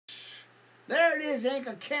There it is,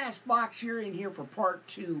 Anchor Castbox. You're in here for part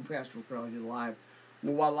 2, Pastor Crowley Live,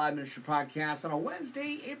 Worldwide Live Ministry Podcast on a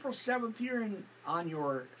Wednesday, April 7th. You're on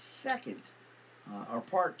your second, or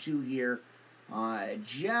part 2 here,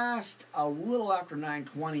 just a little after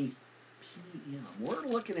 9:20 p.m. We're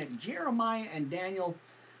looking at Jeremiah and Daniel.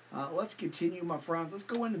 Let's continue, my friends. Let's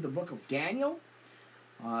go into the book of Daniel.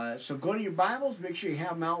 So go to your Bibles. Make sure you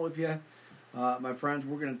have them out with you. My friends,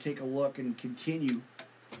 we're going to take a look and continue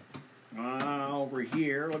over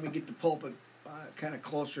here. Let me get the pulpit kind of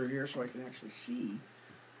closer here so I can actually see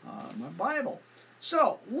my Bible.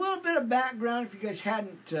 So, a little bit of background if you guys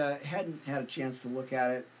hadn't had a chance to look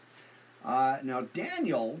at it. Now,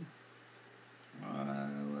 Daniel,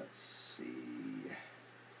 let's see,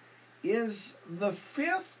 is the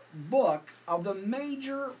 5th book of the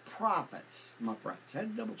major prophets, my friends. I had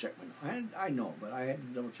to double check my notes. I know, but I had to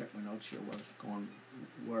double check my notes here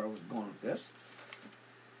where I was going with this.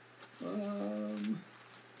 Alright,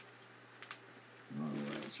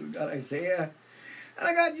 so we got Isaiah, and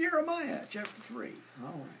I got Jeremiah, chapter 3.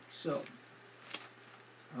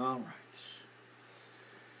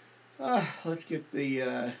 Let's get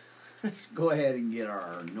the, let's go ahead and get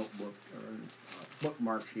our notebook, or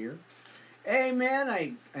bookmarks here. Amen.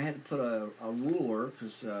 I had to put a ruler,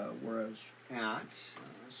 because where I was at,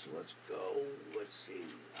 so let's see,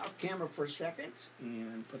 off camera for a second,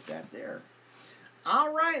 and put that there.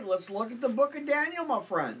 All right, let's look at the book of Daniel, my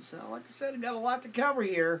friends. Now, like I said, I've got a lot to cover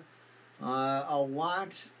here. A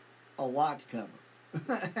lot to cover.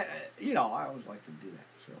 You know, I always like to do that.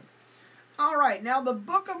 So, all right, now the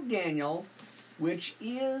book of Daniel, which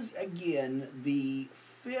is, again, the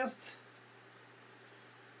fifth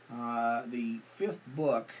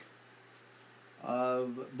book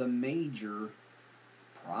of the major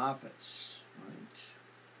prophets, right?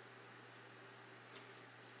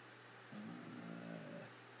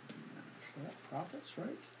 Prophets,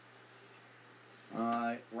 right?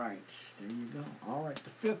 Right, there you go. All right,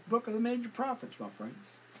 the 5th book of the major prophets, my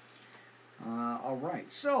friends. All right,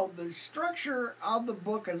 so the structure of the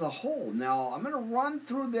book as a whole. Now, I'm going to run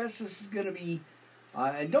through this. This is going to be,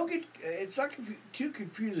 and don't get, it's not too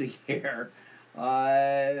confusing here.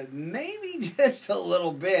 Maybe just a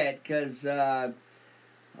little bit, because it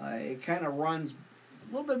kind of runs a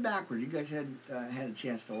little bit backward. You guys had a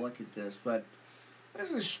chance to look at this, but this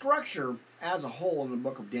is the structure as a whole in the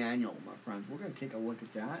book of Daniel, my friends. We're going to take a look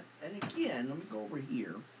at that. And again, let me go over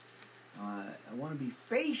here. I want to be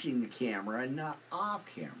facing the camera and not off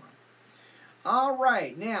camera. All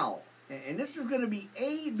right, now, and this is going to be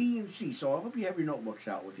A, B, and C, so I hope you have your notebooks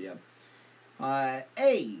out with you.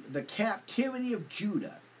 A, the captivity of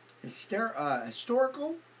Judah.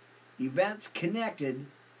 Historical events connected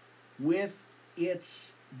with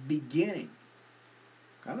its beginning.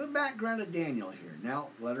 Kind of the background of Daniel here. Now,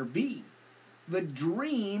 letter B, the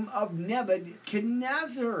dream of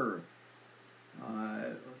Nebuchadnezzar.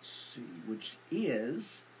 Let's see, which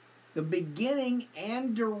is the beginning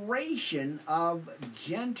and duration of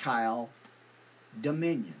Gentile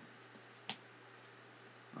dominion.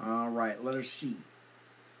 All right, letter C,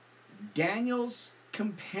 Daniel's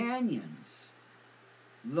companions,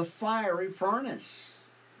 the fiery furnace.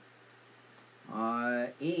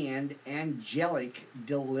 And angelic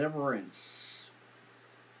deliverance.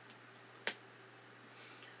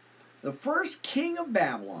 The first king of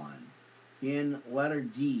Babylon, in letter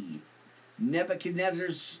D,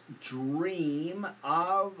 Nebuchadnezzar's dream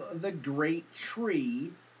of the great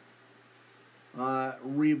tree,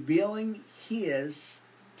 revealing his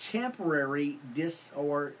temporary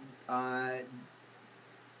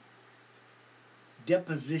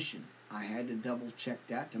deposition. I had to double check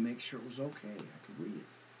that to make sure it was okay. I could read it.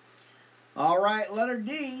 All right, letter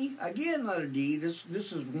D. Again, letter D. This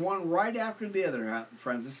is one right after the other,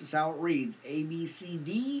 friends. This is how it reads. A, B, C,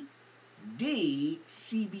 D, D,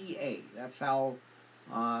 C, B, A. That's how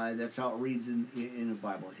it reads in the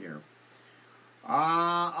Bible here.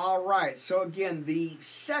 All right. So again, the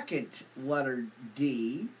second letter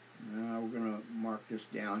D. We're going to mark this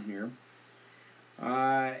down here.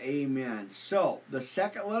 Amen. So, the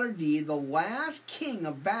second letter D, the last king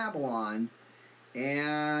of Babylon,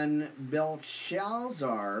 and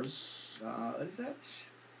Belshazzar's, what is that?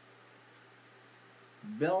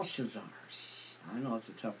 Belshazzar's. I know it's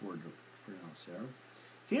a tough word to pronounce there.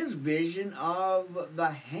 His vision of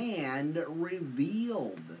the hand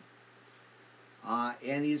revealed,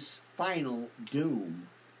 and his final doom.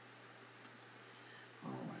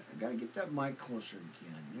 All right, I got to get that mic closer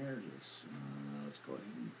again. There it is. Let's go ahead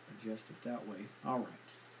and adjust it that way. All right.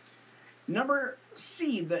 Number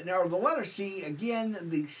C, the letter C, again,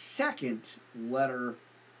 the second letter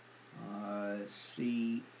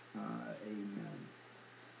C Amen.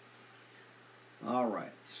 All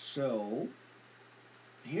right, so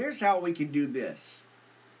here's how we can do this.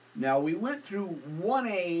 Now, we went through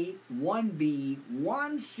 1A, 1B,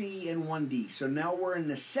 1C, and 1D. So now we're in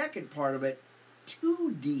the second part of it,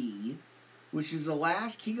 2D, which is the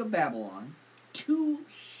last king of Babylon.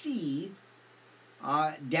 2C,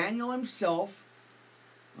 Daniel himself,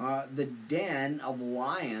 the den of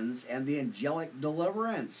lions, and the angelic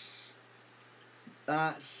deliverance.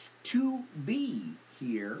 2B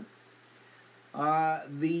here,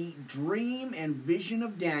 the dream and vision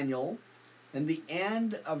of Daniel, and the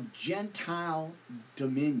end of Gentile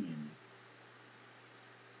dominion.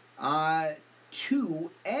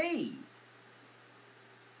 2A,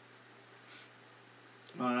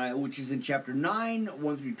 which is in chapter 9,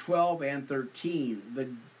 1 through 12, and 13.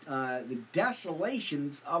 The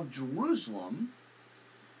desolations of Jerusalem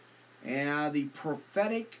and the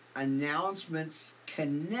prophetic announcements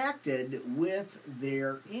connected with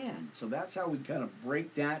their end. So that's how we kind of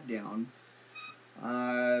break that down.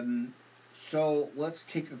 So let's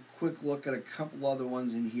take a quick look at a couple other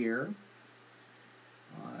ones in here.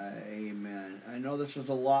 Amen. I know this is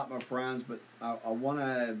a lot, my friends, but I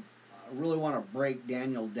really want to break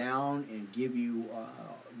Daniel down and give you,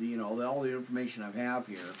 all the information I have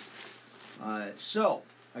here. So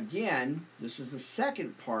again, this is the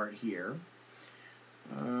second part here.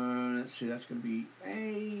 Let's see, that's going to be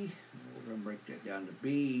A. We're going to break that down to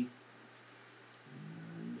B.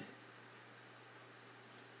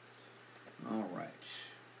 All right.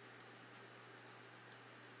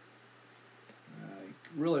 I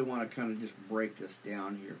really want to kind of just break this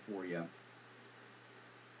down here for you.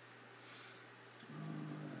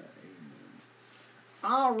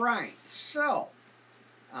 All right. So,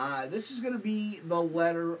 this is going to be the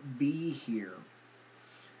letter B here.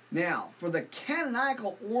 Now, for the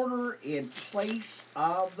canonical order in place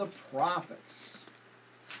of the prophets.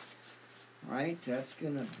 Right, that's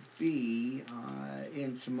going to be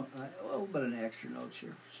in some a little bit of extra notes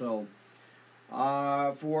here. So,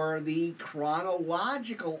 for the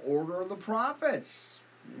chronological order of the prophets,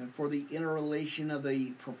 and for the interrelation of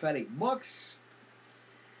the prophetic books,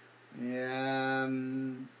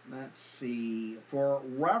 and let's see, for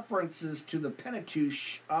references to the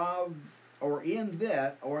Pentateuch in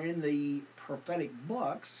the prophetic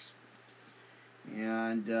books,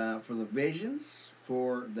 and for the visions,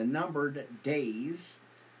 for the numbered days,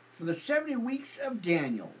 for the 70 weeks of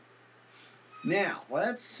Daniel. Now,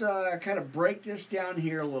 let's kind of break this down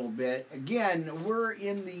here a little bit. Again, we're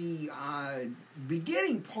in the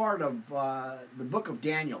beginning part of the book of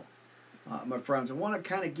Daniel, my friends. I want to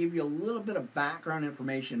kind of give you a little bit of background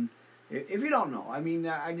information. If you don't know, I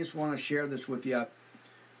just want to share this with you.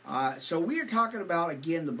 So we are talking about,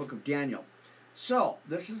 again, the book of Daniel. So,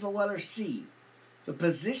 this is the letter C. The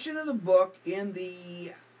position of the book in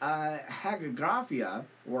the Hagiographa,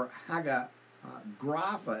 or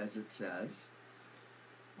Hagiographa as it says.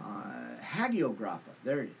 Hagiographa,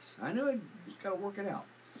 there it is. I knew it, just got to work it out.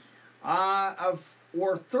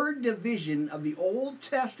 Or third division of the Old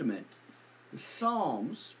Testament, the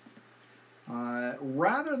Psalms,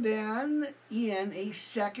 rather than in a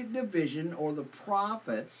second division or the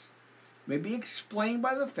prophets, may be explained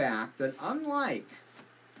by the fact that unlike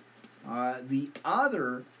the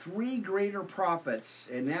other three greater prophets,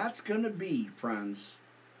 and that's going to be, friends,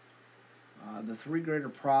 the three greater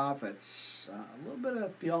prophets, a little bit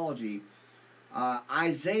of theology,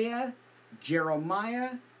 Isaiah,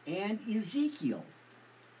 Jeremiah, and Ezekiel.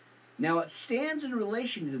 Now it stands in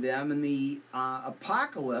relation to them in the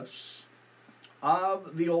apocalypse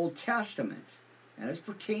of the Old Testament, and it's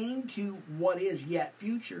pertaining to what is yet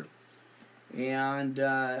future. And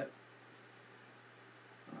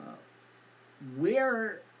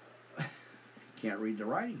can't read the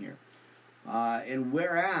writing here. And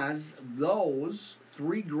whereas those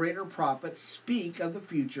three greater prophets speak of the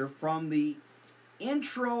future from the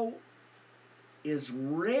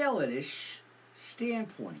intro-Israelitish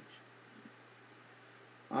standpoint.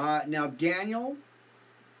 Now Daniel,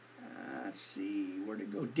 let's see, where'd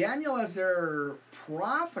it go? Daniel has their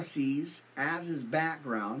prophecies as his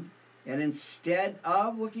background, and instead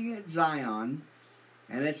of looking at Zion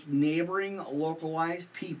and its neighboring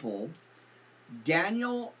localized people,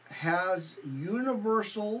 Daniel has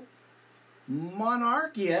universal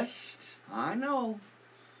monarchist, I know,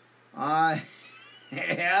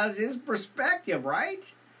 as his perspective,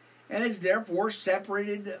 right? And is therefore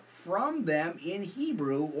separated from them in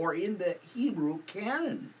Hebrew, or in the Hebrew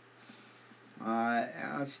canon.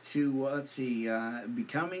 As to, let's see,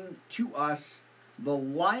 becoming to us the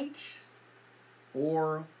light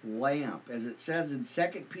or lamp, as it says in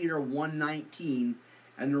 2 Peter 1:19,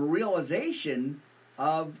 and the realization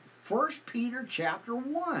of 1 Peter chapter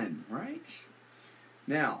 1, right?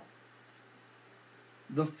 Now,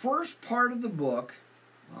 the first part of the book,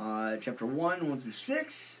 chapter 1 through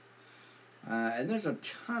 6, and there's a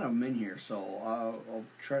ton of them in here, so I'll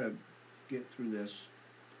try to get through this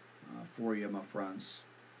for you, my friends.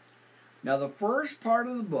 Now, the first part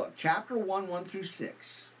of the book, chapter 1 through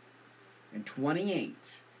 6, and 28,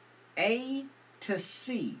 A to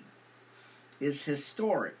C, is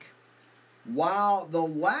historic, while the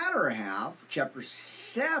latter half, chapter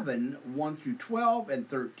 7, 1 through 12, and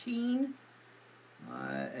 13,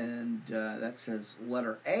 that says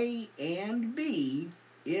letter A and B,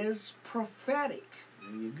 is prophetic.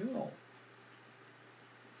 There you go.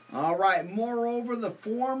 All right, moreover, the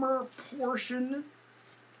former portion,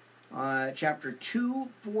 chapter 2,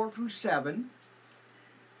 4 through 7,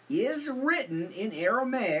 is written in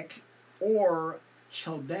Aramaic or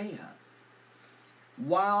Chaldea,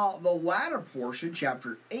 while the latter portion,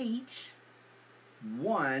 chapter 8,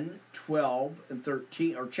 1, 12, and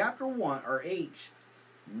 13, or chapter 1, or 8,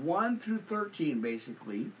 1 through 13,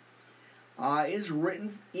 basically, is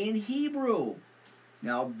written in Hebrew.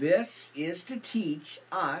 Now, this is to teach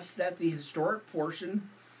us that the historic portion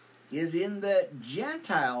is in the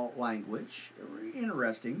Gentile language. Very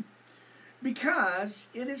interesting, because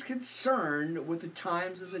it is concerned with the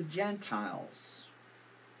times of the Gentiles.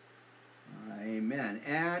 Amen.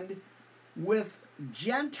 And with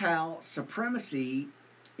Gentile supremacy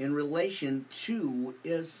in relation to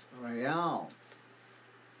Israel.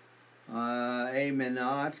 Amen.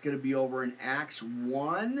 Now, it's going to be over in Acts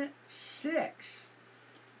 1:6.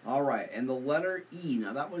 All right, and the letter E.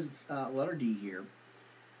 Now, that was letter D here.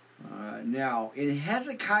 Now, in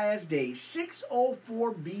Hezekiah's day,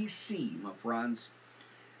 604 BC, my friends,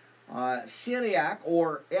 Syriac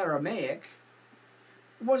or Aramaic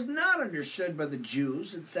was not understood by the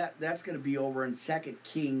Jews. That's going to be over in 2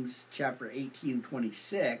 Kings chapter 18,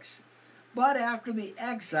 26. But after the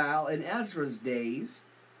exile in Ezra's day,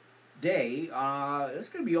 it's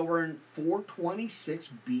going to be over in 426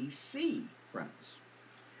 BC, friends.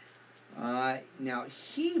 Now,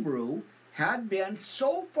 Hebrew had been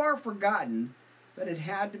so far forgotten that it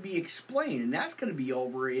had to be explained, and that's going to be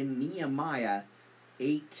over in Nehemiah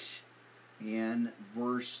 8 and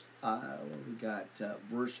verse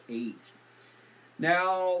verse 8.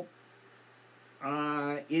 Now,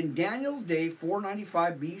 in Daniel's day,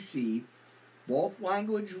 495 BC, both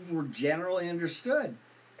languages were generally understood,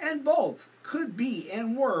 and both could be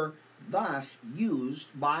and were thus used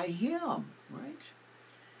by him, right?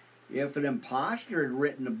 If an impostor had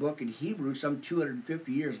written a book in Hebrew some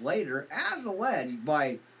 250 years later, as alleged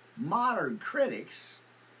by modern critics,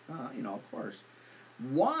 of course,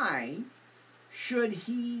 why should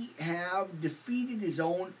he have defeated his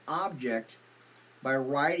own object by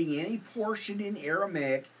writing any portion in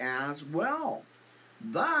Aramaic as well,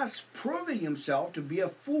 thus proving himself to be a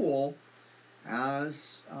fool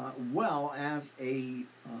as well as a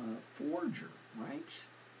forger, right?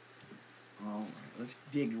 All right, let's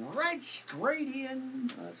dig right straight in.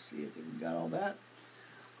 Let's see if we got all that.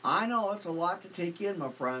 I know it's a lot to take in, my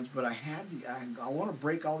friends, but I want to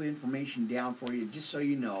break all the information down for you just so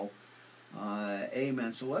you know.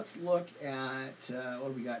 Amen. So let's look at, what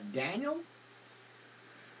do we got? Daniel?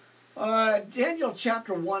 Daniel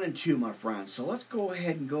chapter 1 and 2, my friends. So let's go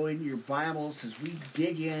ahead and go into your Bibles as we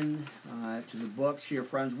dig in to the books here,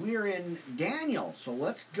 friends. We are in Daniel, so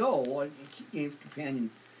let's go. Companion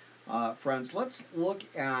friends, let's look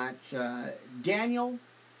at Daniel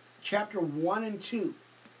chapter 1 and 2.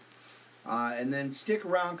 And then stick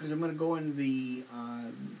around because I'm going to go into the,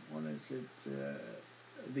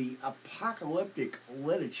 the apocalyptic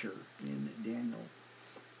literature in Daniel.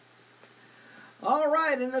 All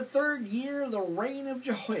right, in the 3rd year of the reign of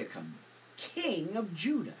Jehoiakim, king of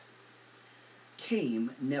Judah,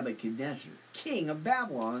 came Nebuchadnezzar, king of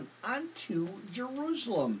Babylon, unto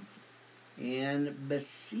Jerusalem, and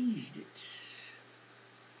besieged it.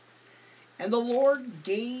 And the Lord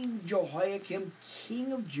gave Jehoiakim,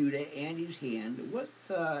 king of Judah, and his hand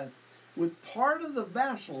with part of the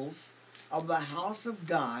vessels of the house of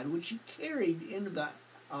God, which he carried into the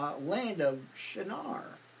land of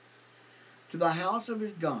Shinar, to the house of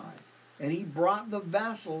his God. And he brought the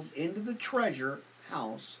vessels into the treasure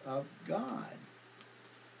house of God.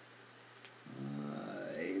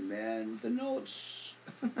 Amen. The notes.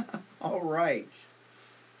 All right.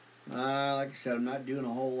 Like I said, I'm not doing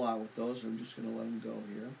a whole lot with those. I'm just going to let them go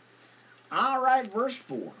here. All right, verse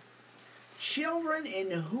 4. Children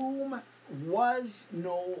in whom was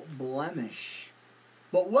no blemish,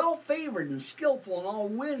 but well favored and skillful in all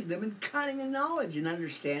wisdom and cunning and knowledge and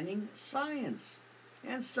understanding science.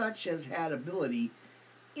 and such as had ability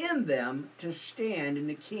in them to stand in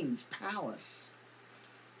the king's palace,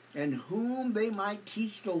 and whom they might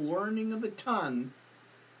teach the learning of the tongue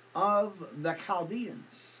of the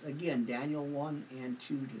Chaldeans. Again, Daniel 1 and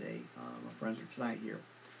 2 today, my friends, are tonight here.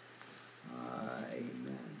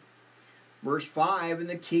 Amen. Verse 5, and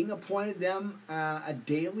the king appointed them a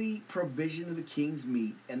daily provision of the king's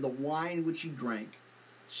meat, and the wine which he drank,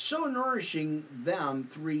 so nourishing them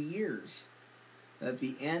 3 years, that at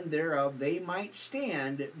the end thereof they might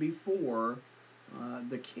stand before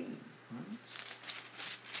the king.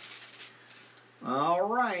 All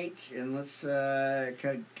right, and let's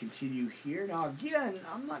kind of continue here. Now, again,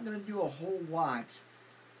 I'm not going to do a whole lot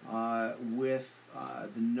with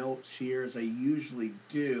the notes here as I usually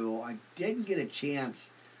do. I didn't get a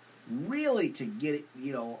chance really to get it,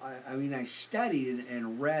 I mean, I studied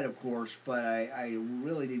and read, of course, but I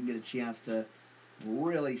really didn't get a chance to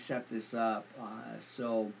really set this up.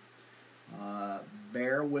 So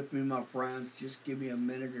bear with me, my friends. Just give me a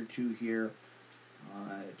minute or two here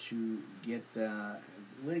to get at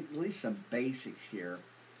least some basics here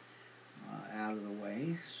out of the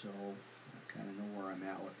way, so I kind of know where I'm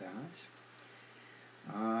at with that.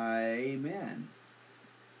 Amen.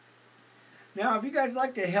 Now, if you guys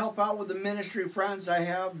like to help out with the ministry, friends, I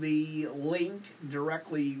have the link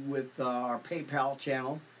directly with our PayPal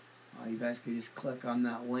channel. You guys can just click on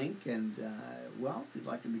that link, and well, if you'd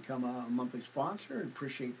like to become a monthly sponsor, I'd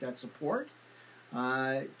appreciate that support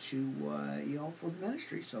for the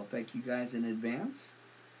ministry. So thank you guys in advance,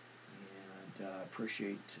 and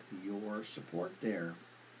appreciate your support there.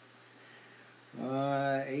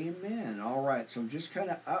 Amen. All right, so just kind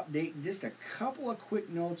of update, just a couple of quick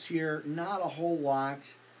notes here, not a whole lot.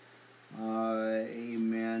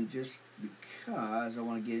 Amen. Just because I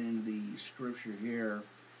want to get into the scripture here.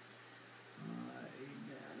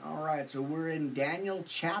 All right, so we're in Daniel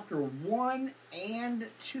chapter 1 and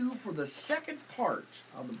 2 for the second part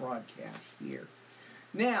of the broadcast here.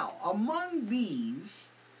 Now, among these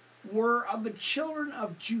were of the children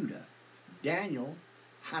of Judah, Daniel,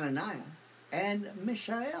 Hananiah, and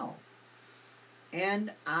Mishael,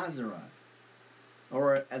 and Azariah,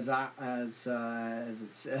 or as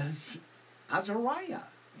it says, Azariah.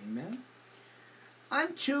 Amen.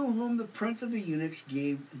 Unto whom the prince of the eunuchs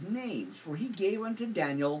gave names, for he gave unto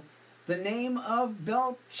Daniel the name of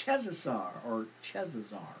Belteshazzar, or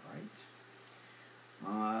Chezazar,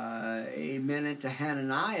 right? Amen. And to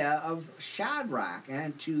Hananiah of Shadrach,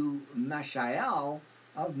 and to Mishael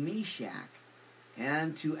of Meshach,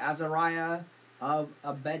 and to Azariah of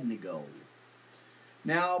Abednego.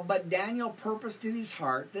 Now, but Daniel purposed in his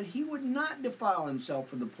heart that he would not defile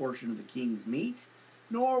himself with the portion of the king's meat,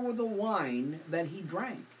 nor with the wine that he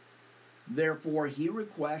drank. Therefore he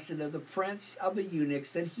requested of the prince of the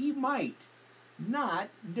eunuchs that he might not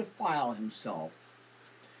defile himself.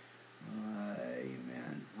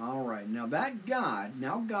 Amen. All right. Now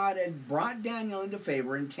God had brought Daniel into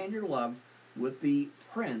favor and tender love with the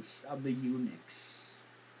prince of the eunuchs.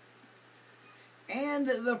 And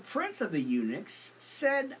the prince of the eunuchs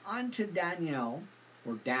said unto Daniel,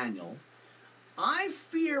 I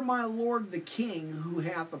fear my lord the king, who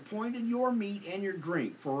hath appointed your meat and your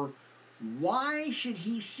drink. For why should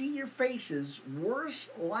he see your faces worse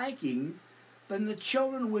liking than the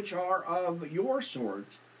children which are of your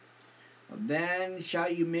sort? Then shall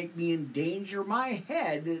you make me endanger my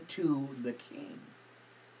head to the king.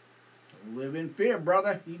 Live in fear,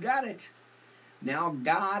 brother. You got it. Now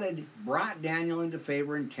God had brought Daniel into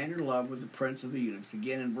favor and tender love with the prince of the eunuchs.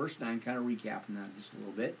 Again, in verse 9, kind of recapping that just a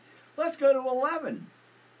little bit. Let's go to 11.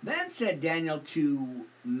 Then said Daniel to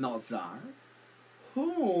Melzar,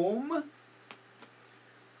 whom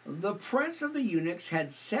the prince of the eunuchs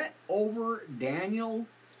had set over Daniel,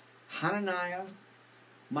 Hananiah,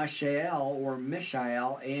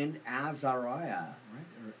 Mishael, and Azariah. Right?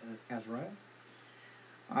 Or Azariah?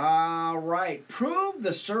 All right. Prove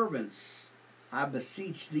the servants, I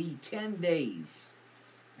beseech thee, 10 days,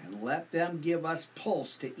 and let them give us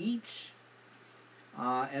pulse to eat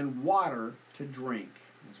and water to drink.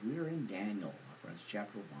 As we are in Daniel, my friends,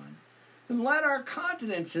 chapter 1. And let our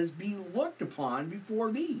countenances be looked upon before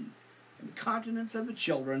thee, and the countenance of the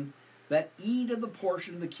children that eat of the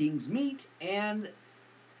portion of the king's meat, and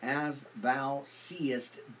as thou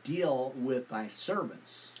seest, deal with thy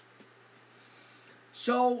servants.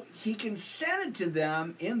 So he consented to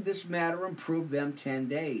them in this matter and proved them 10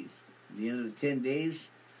 days. At the end of the 10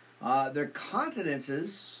 days, their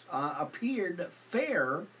countenances appeared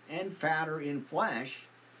fair and fatter in flesh.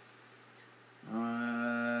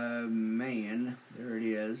 Man, there it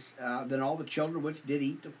is. Then all the children which did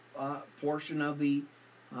eat the portion of the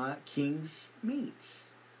king's meats.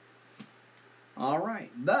 All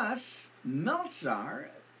right. Thus,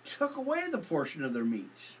 Melchizedek took away the portion of their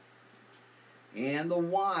meats and the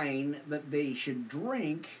wine that they should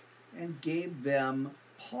drink, and gave them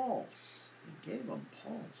pulse. He gave them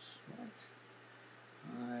pulse. What?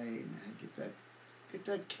 Get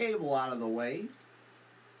that cable out of the way.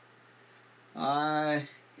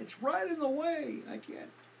 It's right in the way. I can't.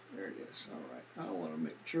 There it is. All right. I want to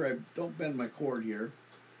make sure I don't bend my cord here.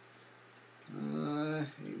 Amen.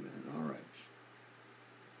 All right.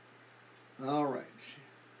 All right.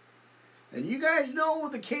 And you guys know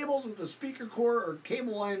with the cables, with the speaker cord or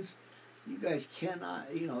cable lines, you guys cannot,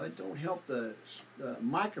 it don't help the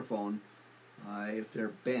microphone if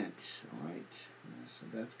they're bent. All right. So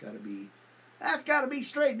that's got to be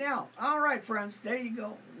straightened out. All right, friends. There you go.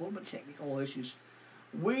 A little bit of technical issues.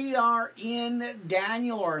 We are in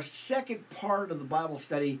Daniel, our second part of the Bible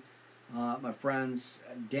study, my friends.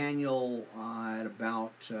 Daniel at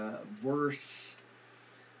about verse.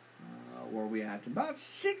 Where are we at? About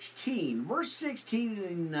 16. Verse 16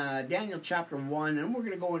 in Daniel chapter 1. And we're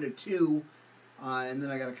going to go into 2. And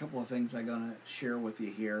then I got a couple of things I'm going to share with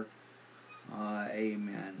you here.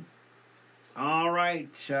 Amen. All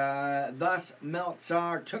right. Thus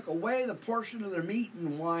Melchizedek took away the portion of their meat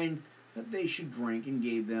and wine that they should drink, and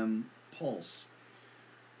gave them pulse.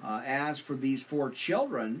 As for these 4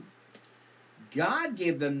 children, God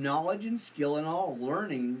gave them knowledge and skill in all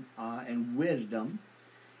learning and wisdom.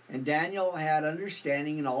 And Daniel had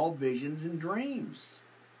understanding in all visions and dreams.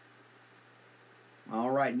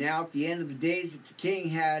 All right, now at the end of the days that the king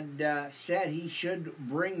had said he should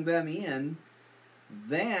bring them in,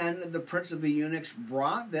 then the prince of the eunuchs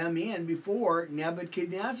brought them in before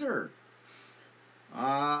Nebuchadnezzar.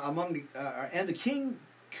 And the king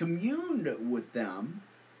communed with them,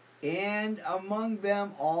 and among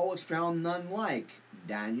them all was found none like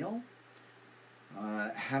Daniel,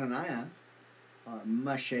 Hananiah,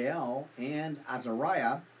 Mishael, and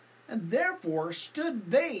Azariah, and therefore stood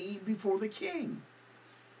they before the king,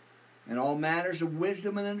 in all matters of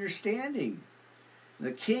wisdom and understanding.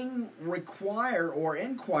 The king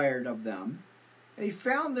inquired of them, and he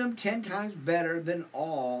found them 10 times better than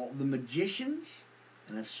all the magicians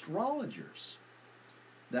and astrologers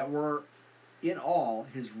that were in all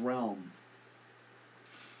his realm.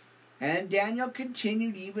 And Daniel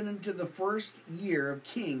continued even into the first year of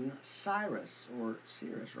King Cyrus,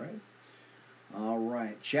 right? All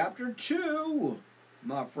right, chapter 2,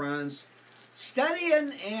 my friends.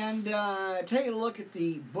 Studying and taking a look at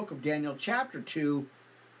the book of Daniel, chapter 2.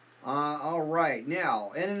 All right,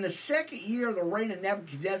 now, and in the second year of the reign of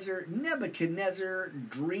Nebuchadnezzar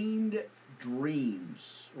dreamed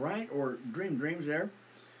dreams, right? Or dreamed dreams there,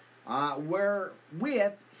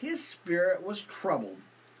 wherewith his spirit was troubled.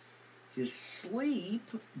 His sleep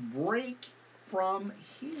brake from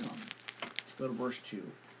him. Let's go to verse 2.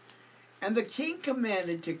 And the king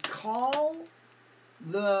commanded to call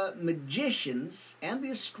the magicians and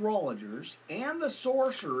the astrologers and the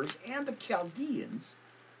sorcerers and the Chaldeans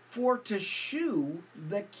for to shew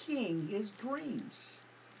the king his dreams.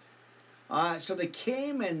 So they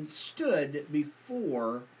came and stood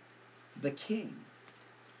before the king.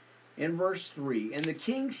 In verse 3, and the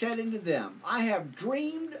king said unto them, I have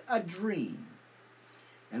dreamed a dream,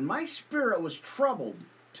 and my spirit was troubled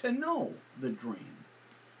to know the dream.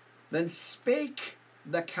 Then spake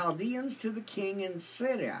the Chaldeans to the king in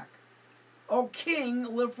Syriac, O king,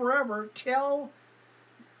 live forever, tell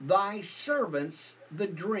thy servants the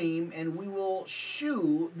dream, and we will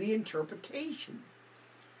shew the interpretation.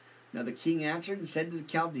 Now the king answered and said to the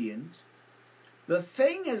Chaldeans, the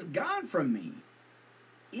thing is gone from me.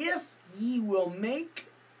 If ye will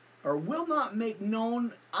not make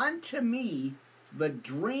known unto me the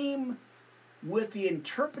dream with the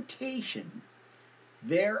interpretation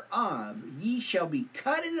thereof, ye shall be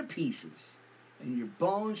cut into pieces, and your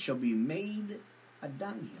bones shall be made a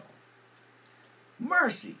dunghill.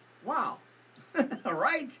 Mercy. Wow.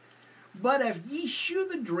 Right? But if ye shew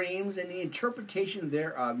the dreams and the interpretation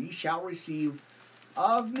thereof, ye shall receive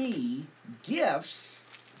of me gifts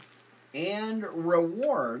and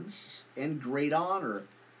rewards and great honor.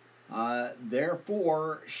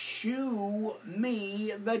 Therefore, shew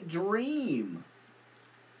me the dream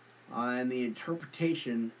and the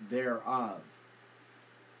interpretation thereof.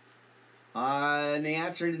 And they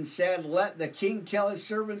answered and said, let the king tell his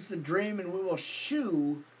servants the dream, and we will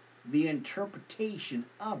shew the interpretation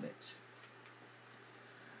of it.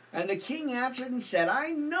 And the king answered and said, I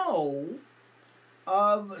know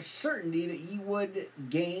of certainty that ye would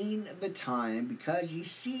gain the time, because ye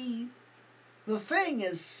see the thing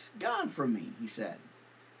is gone from me, he said.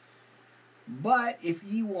 But if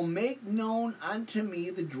ye will make known unto me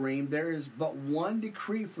the dream, there is but one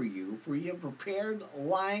decree for you, for ye have prepared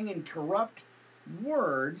lying and corrupt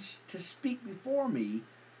words to speak before me,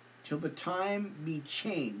 till the time be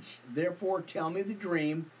changed. Therefore tell me the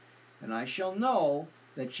dream, and I shall know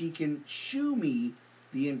that ye can shew me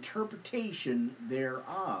the interpretation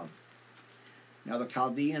thereof. Now the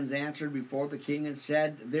Chaldeans answered before the king and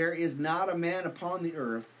said, There is not a man upon the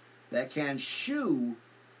earth that can shew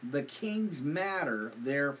the king's matter.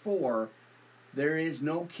 Therefore there is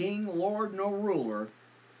no king, lord, no ruler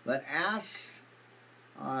that asks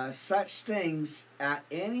such things at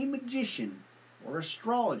any magician or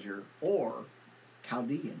astrologer or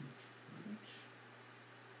Chaldean.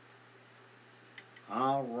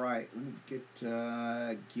 All right, let me get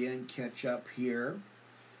again catch up here.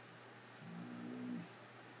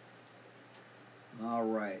 All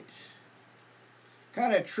right,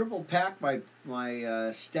 kind of triple packed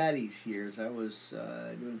my studies here as I was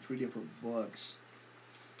doing 3 different books,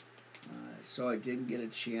 so I didn't get a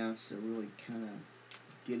chance to really kind of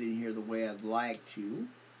get in here the way I'd like to.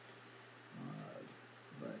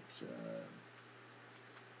 But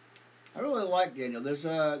I really like Daniel. There's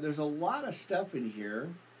a lot of stuff in here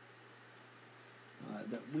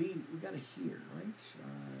that we got to hear, right?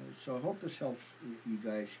 So I hope this helps you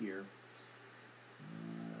guys here.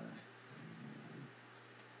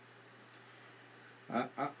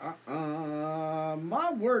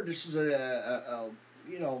 My word, this is a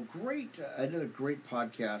great another great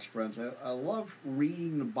podcast, friends. I love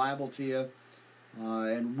reading the Bible to you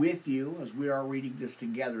and with you as we are reading this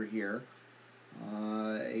together here.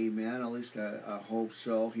 Amen. At least I hope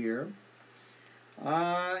so here.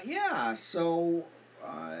 So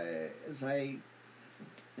as I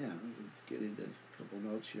get into a couple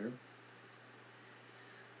notes here.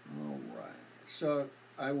 All right. So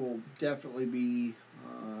I will definitely be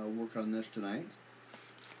working on this tonight.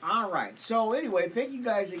 All right. So anyway, thank you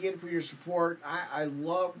guys again for your support. I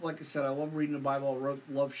love, like I said, I love reading the Bible.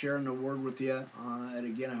 I love sharing the Word with you. And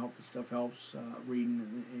again, I hope this stuff helps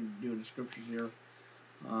reading and doing the scriptures here.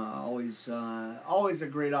 Always a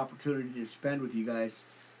great opportunity to spend with you guys.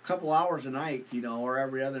 A couple hours a night, or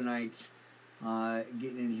every other night,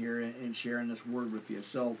 getting in here and sharing this Word with you.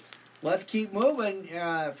 So let's keep moving,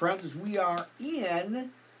 friends, as we are in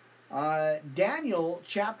Daniel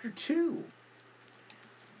chapter 2.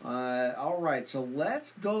 All right, so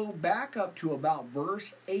let's go back up to about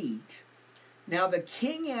verse 8. Now the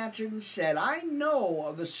king answered and said, I know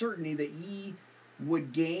of the certainty that ye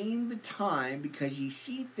would gain the time, because ye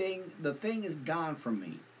see the thing is gone from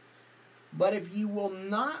me. But if ye will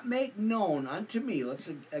not make known unto me, let's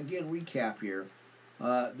again recap here,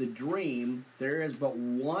 the dream, there is but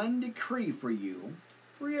one decree for you,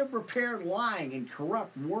 for ye have prepared lying and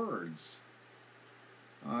corrupt words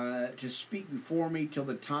to speak before me till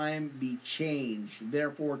the time be changed.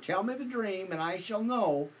 Therefore tell me the dream, and I shall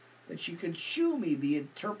know that you can shew me the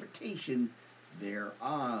interpretation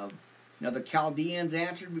thereof. Now the Chaldeans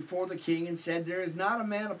answered before the king and said, There is not a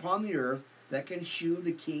man upon the earth that can shew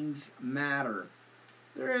the king's matter.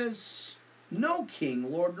 There is no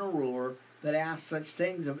king, lord, nor ruler that asks such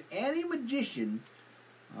things of any magician,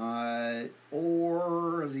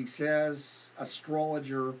 or, as he says,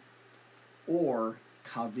 astrologer, or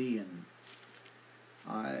Chaldean.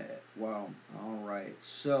 All right.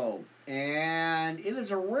 So, and it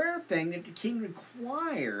is a rare thing that the king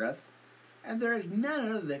requireth, and there is none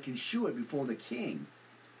other that can shew it before the king,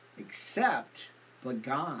 except the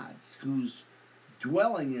gods, whose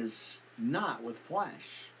dwelling is not with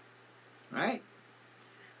flesh. Right?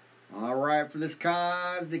 All right, for this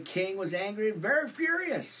cause the king was angry and very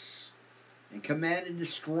furious, and commanded to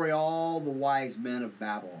destroy all the wise men of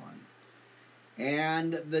Babylon.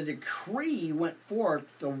 And the decree went forth,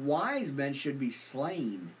 the wise men should be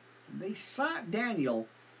slain. They sought Daniel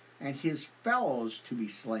and his fellows to be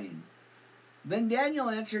slain. Then Daniel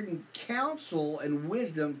answered in counsel and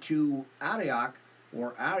wisdom to Arioch,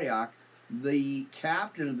 the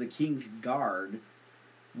captain of the king's guard,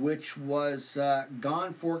 which was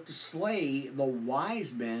gone forth to slay the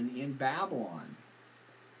wise men in Babylon.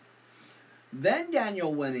 Then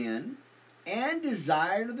Daniel went in and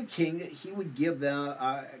desired of the king that he would give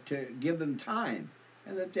them time,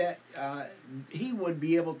 and that he would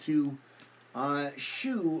be able to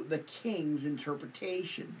shew the king's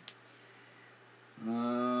interpretation.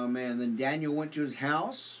 Then Daniel went to his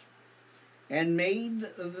house and made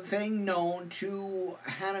the thing known to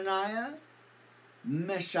Hananiah,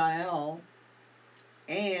 Mishael,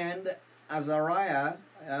 and Azariah,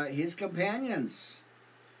 his companions,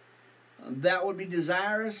 that would be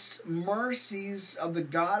desirous mercies of the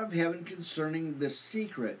God of heaven concerning the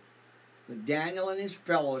secret, that Daniel and his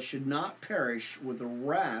fellows should not perish with the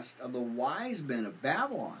rest of the wise men of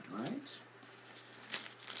Babylon, right?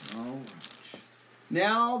 All right.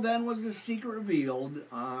 Now then was the secret revealed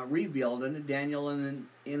unto Daniel in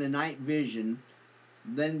a night vision.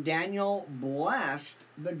 Then Daniel blessed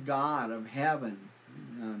the God of heaven.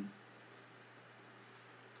 Amen.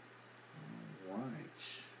 All right.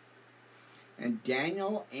 And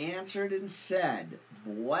Daniel answered and said,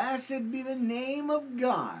 Blessed be the name of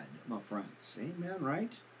God, my friends. Amen,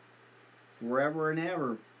 right? Forever and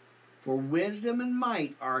ever. For wisdom and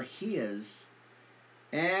might are his,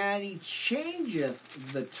 and he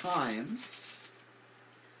changeth the times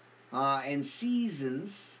and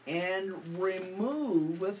seasons, and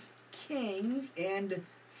removeth kings, and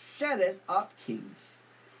setteth up kings.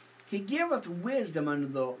 He giveth wisdom unto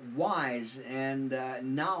the wise, and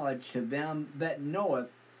knowledge to them that knoweth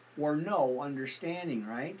or know understanding,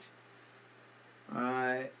 right?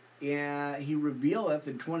 Yeah, he revealeth,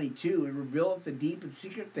 in 22, he revealeth the deep and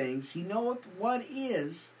secret things. He knoweth what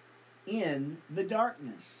is in the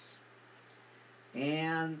darkness,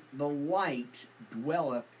 and the light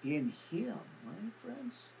dwelleth in him. Right,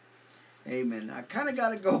 friends? Amen. I kind of got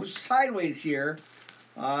to go sideways here,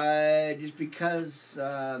 just because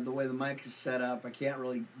the way the mic is set up, I can't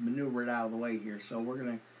really maneuver it out of the way here. So we're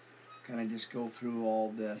going to kind of just go through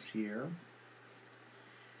all this here.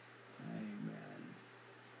 Amen.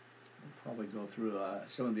 We'll probably go through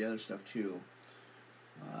some of the other stuff too.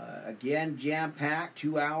 Again, jam-packed,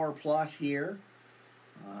 2 hour plus here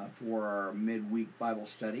for our midweek Bible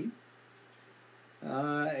study.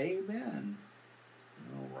 Amen.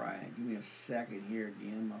 All right, give me a second here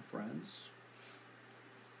again, my friends.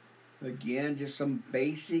 Again, just some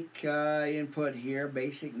basic input here,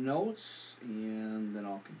 basic notes, and then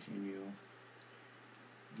I'll continue.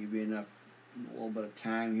 Give you a little bit of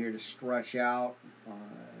time here to stretch out.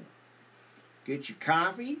 Get your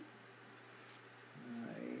coffee.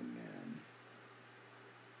 Amen.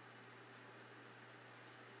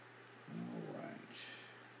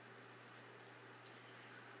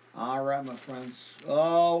 All right, my friends.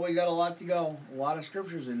 Oh, we got a lot to go. A lot of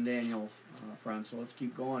scriptures in Daniel, friends, so let's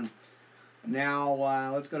keep going. Now,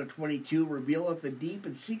 let's go to 22. Revealeth the deep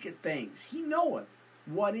and secret things. He knoweth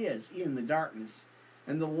what is in the darkness,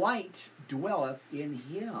 and the light dwelleth in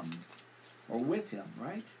him, or with him,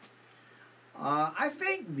 right? I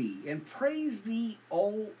thank thee and praise thee,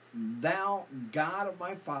 O thou God of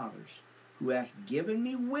my fathers, who hast given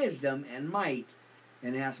me wisdom and might,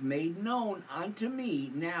 and hast made known unto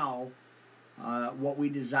me now what we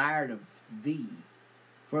desired of thee.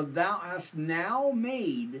 For thou hast now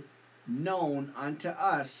made known unto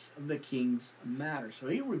us the king's matter. So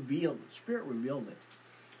he revealed it. Spirit revealed it.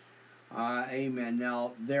 Amen.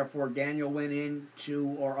 Now, therefore, Daniel went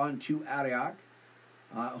unto Arioch,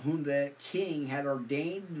 whom the king had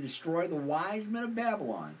ordained to destroy the wise men of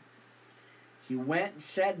Babylon. He went and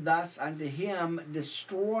said thus unto him,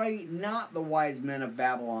 Destroy not the wise men of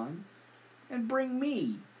Babylon, and bring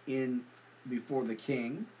me in before the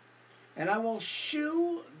king, and I will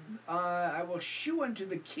shew unto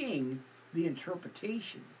the king the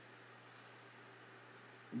interpretation.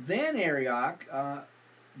 Then Arioch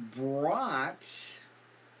brought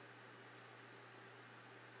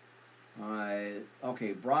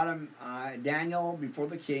him Daniel before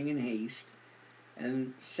the king in haste,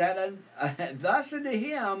 and said thus unto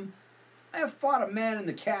him, I have fought a man in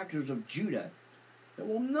the captives of Judah that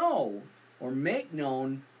will know or make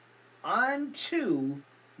known unto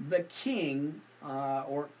the king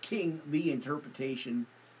the interpretation.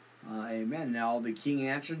 Amen. Now the king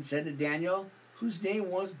answered and said to Daniel, whose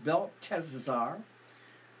name was Belteshazzar,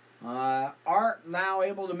 art thou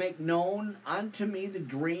able to make known unto me the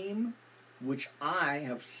dream which I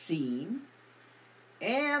have seen,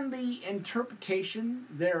 and the interpretation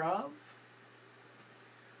thereof?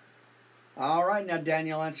 All right, now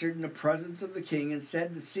Daniel answered in the presence of the king and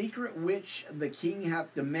said, the secret which the king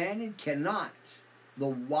hath demanded cannot the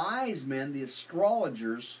wise men, the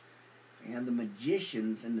astrologers, and the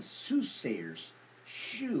magicians, and the soothsayers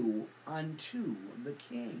shew unto the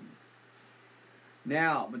king.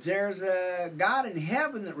 Now, but there's a God in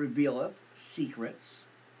heaven that revealeth secrets,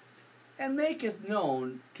 and maketh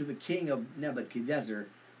known to the king of Nebuchadnezzar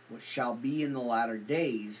what shall be in the latter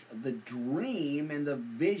days. The dream and the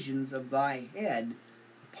visions of thy head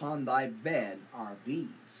upon thy bed are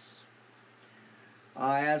these.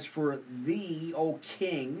 As for thee, O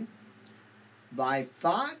king, thy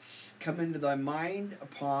thoughts come into thy mind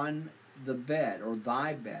upon the bed, or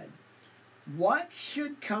thy bed. What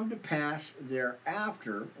should come to pass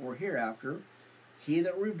thereafter, or hereafter, he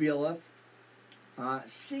that revealeth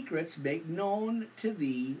secrets make known to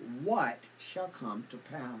thee what shall come to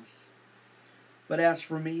pass. But as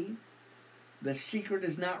for me, the secret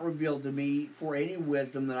is not revealed to me for any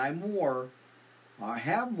wisdom that I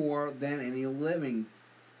have more than any living,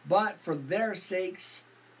 but for their sakes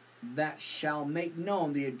that shall make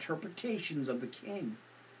known the interpretations of the king,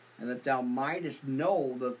 and that thou mightest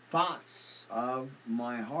know the thoughts of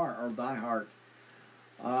my heart, or thy heart.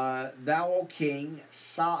 Thou, O king,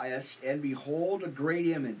 sawest, and behold, a great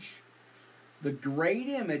image. The great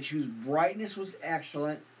image, whose brightness was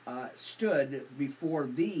excellent, stood before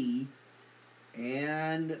thee,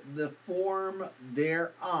 and the form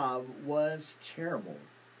thereof was terrible.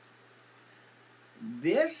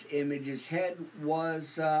 This image's head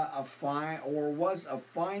was of fine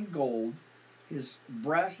gold, his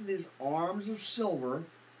breast and his arms of silver,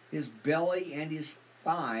 his belly and his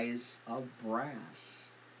thighs of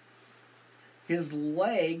brass, his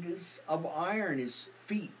legs of iron, his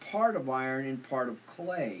feet part of iron and part of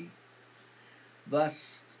clay.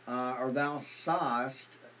 Thus, thou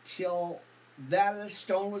sawest till that the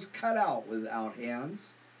stone was cut out without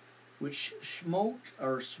hands, which smote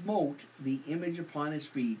the image upon his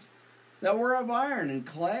feet, that were of iron and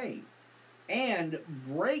clay, and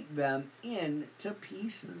break them into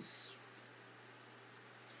pieces.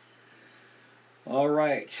 All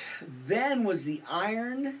right. Then was the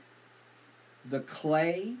iron, the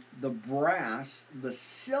clay, the brass, the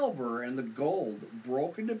silver, and the gold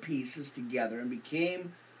broken to pieces together, and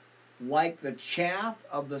became like the chaff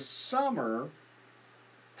of the summer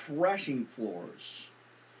threshing floors.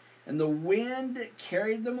 And the wind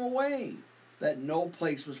carried them away, that no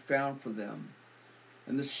place was found for them.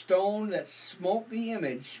 And the stone that smote the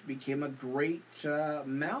image became a great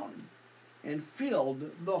mountain, and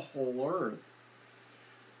filled the whole earth.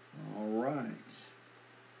 All right.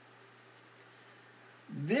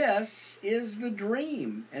 This is the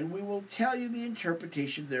dream, and we will tell you the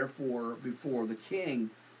interpretation, therefore, before the king.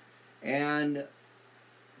 And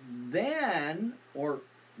then, or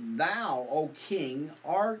thou, O king,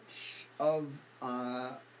 art a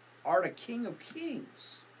king of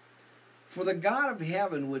kings. For the God of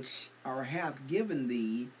heaven, which hath given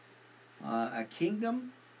thee a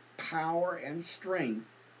kingdom, power, and strength,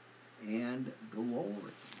 and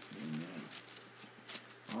glory. Amen.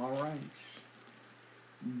 All right.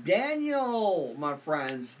 Daniel, my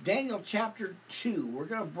friends, Daniel chapter 2. We're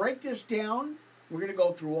going to break this down. We're going to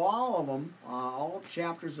go through all of them, all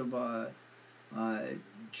chapters of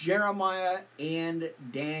Jeremiah and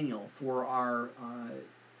Daniel for our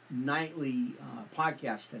nightly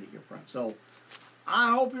podcast study here, friends. So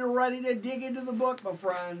I hope you're ready to dig into the book, my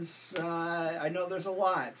friends. I know there's a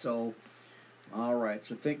lot. So, all right.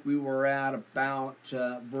 So I think we were at about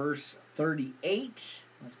verse 38.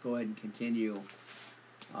 Let's go ahead and continue.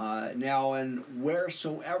 Now, and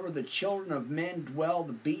wheresoever the children of men dwell,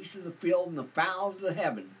 the beasts of the field and the fowls of the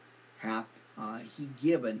heaven hath he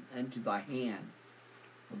given unto thy hand,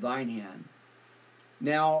 or thine hand.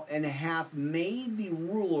 Now, and hath made thee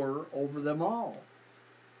ruler over them all.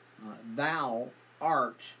 Thou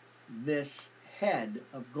art this head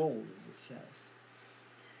of gold, as it says.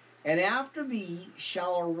 And after thee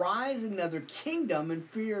shall arise another kingdom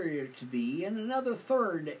inferior to thee, and another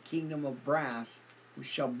third kingdom of brass, which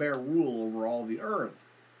shall bear rule over all the earth.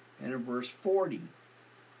 And in verse 40,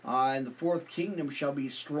 and the fourth kingdom shall be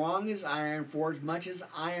strong as iron, for as much as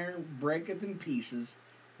iron breaketh in pieces,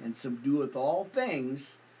 and subdueth all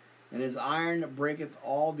things, and as iron breaketh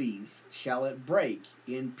all these, shall it break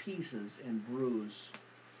in pieces and bruise.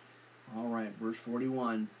 All right, verse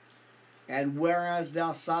 41. And whereas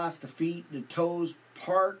thou sawest the feet, the toes,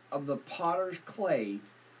 part of the potter's clay,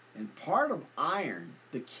 and part of iron,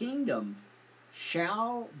 the kingdom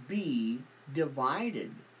shall be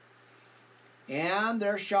divided, and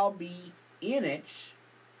there shall be in it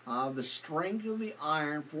the strength of the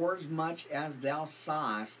iron, forasmuch as thou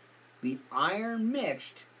sawest the iron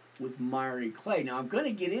mixed with miry clay. Now I'm going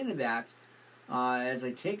to get into that as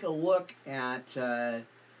I take a look at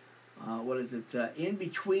in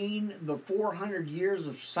between the 400 years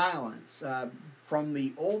of silence from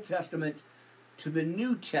the Old Testament to the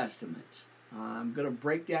New Testament. I'm going to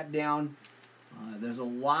break that down. There's a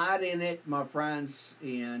lot in it, my friends,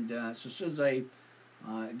 and so as soon as I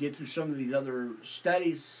get through some of these other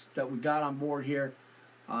studies that we got on board here,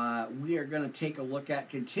 we are going to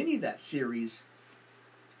continue that series,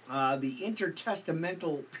 the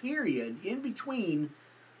intertestamental period in between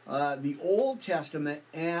the Old Testament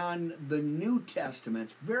and the New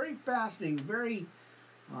Testament. It's very fascinating, very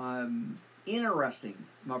interesting,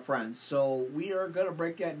 my friends. So we are going to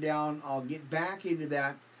break that down. I'll get back into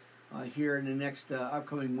that here in the next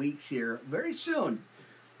upcoming weeks here, very soon,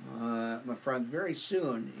 my friends, very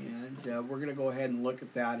soon, and we're going to go ahead and look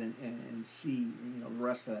at that and see the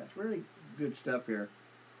rest of that. It's very good stuff here.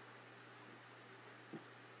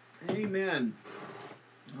 Amen.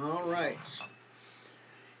 All right.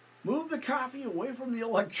 Move the coffee away from the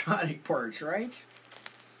electronic parts, right?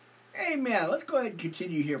 Amen. Let's go ahead and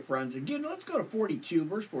continue here, friends. Again, let's go to 42,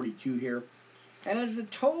 verse 42 here. And as the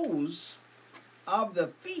toes of the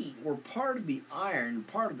feet were part of the iron,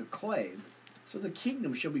 part of the clay, so the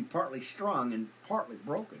kingdom shall be partly strong and partly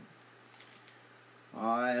broken.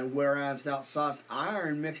 And whereas thou sawest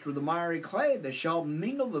iron mixed with the miry clay, they shall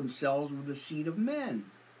mingle themselves with the seed of men,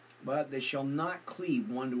 but they shall not cleave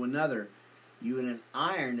one to another, even as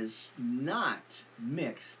iron is not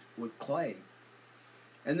mixed with clay.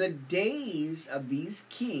 And the days of these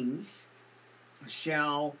kings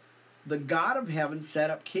shall the God of heaven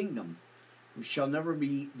set up kingdom, which shall never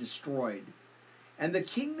be destroyed. And the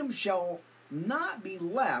kingdom shall not be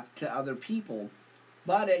left to other people,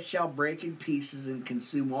 but it shall break in pieces and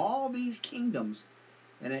consume all these kingdoms,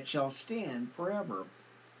 and it shall stand forever.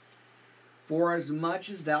 For as much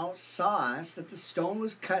as thou sawest that the stone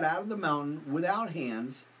was cut out of the mountain without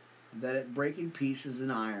hands, that it brake in pieces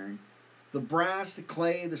in iron, the brass, the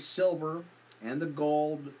clay, the silver, and the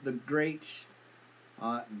gold, the great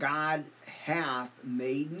God hath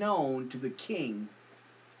made known to the king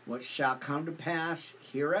what shall come to pass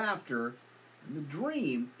hereafter. And the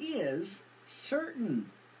dream is certain,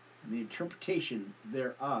 and the interpretation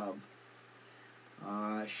thereof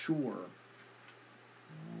sure.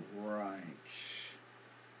 All right.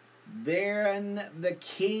 Then the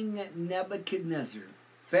king Nebuchadnezzar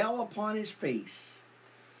fell upon his face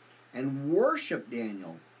and worshipped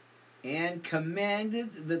Daniel, and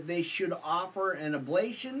commanded that they should offer an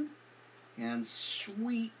oblation and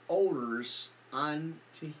sweet odors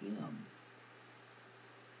unto him.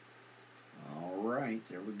 All right,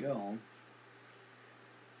 there we go. All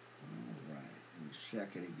right, give me a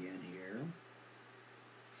second again here.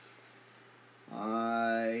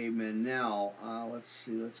 Amen. Now, let's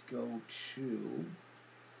see, let's go to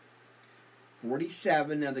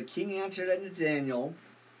 47. Now the king answered unto Daniel,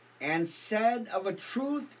 and said, of a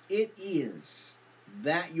truth it is,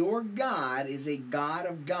 that your God is a God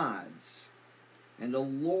of gods, and a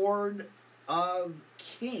Lord of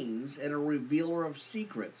kings, and a revealer of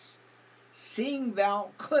secrets, seeing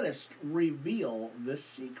thou couldest reveal this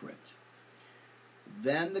secret.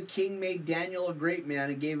 Then the king made Daniel a great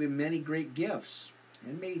man, and gave him many great gifts,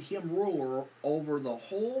 and made him ruler over the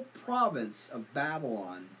whole province of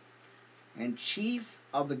Babylon, and chief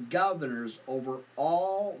of the governors over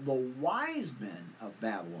all the wise men of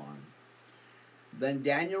Babylon. Then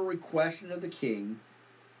Daniel requested of the king,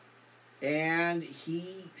 and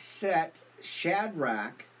he set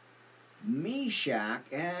Shadrach, Meshach,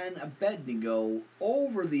 and Abednego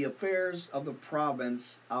over the affairs of the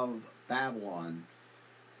province of Babylon.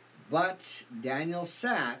 But Daniel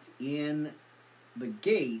sat in the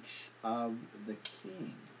gate of the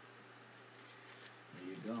king. There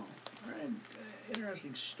you go. All right.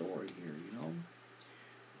 Interesting story here,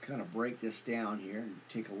 kind of break this down here and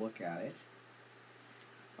take a look at it.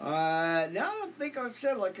 Now I don't think I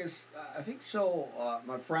said I think so,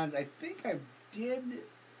 my friends. I think I did,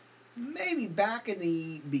 maybe back in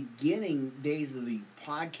the beginning days of the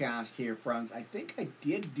podcast here, friends. I think I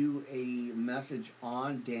did do a message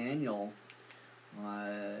on Daniel.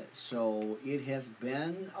 So it has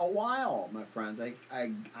been a while, my friends.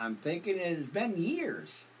 I'm thinking it has been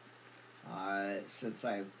years since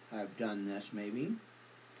I've done this, maybe.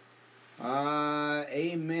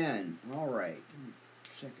 Amen. All right. Give me a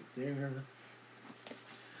second there.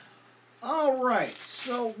 All right.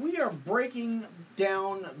 So we are breaking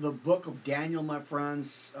down the book of Daniel, my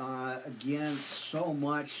friends. Again, so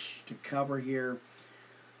much to cover here.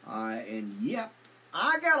 And yep,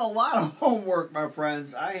 I got a lot of homework, my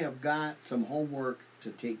friends. I have got some homework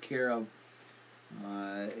to take care of.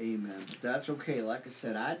 Amen. But that's okay. Like I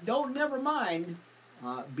said, I don't never mind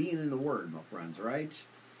being in the Word, my friends, right?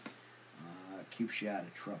 Keeps you out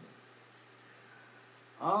of trouble.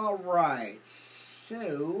 All right.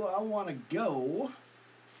 So, I want to go.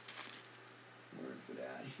 Where is it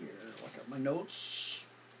at here? Look at my notes.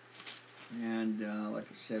 And like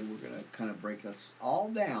I said, we're going to kind of break this all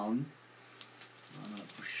down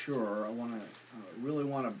for sure. I really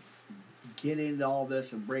want to get into all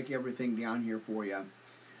this and break everything down here for you.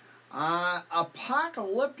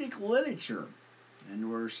 Apocalyptic literature. And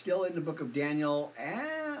we're still in the book of Daniel.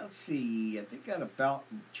 And let's see, I think at about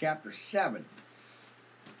chapter 7.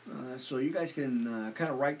 So you guys can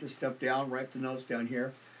kind of write this stuff down, write the notes down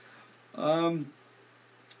here.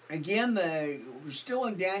 again, we're still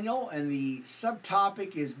in Daniel, and the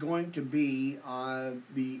subtopic is going to be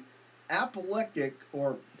the apocalyptic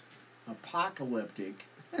or apocalyptic,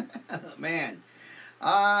 man,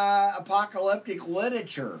 apocalyptic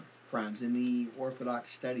literature, friends, in the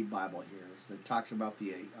Orthodox Study Bible here. That talks about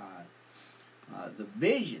the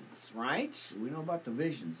visions, right? We know about the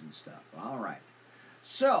visions and stuff. All right.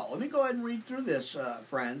 So, let me go ahead and read through this,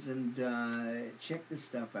 friends, and check this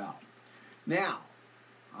stuff out. Now,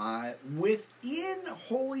 within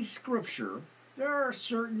Holy Scripture, there are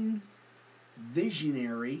certain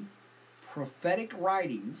visionary, prophetic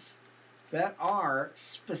writings that are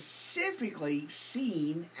specifically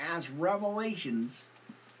seen as revelations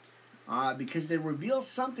because they reveal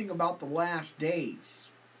something about the last days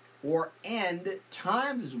or end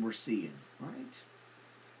times as we're seeing, right?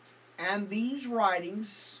 And these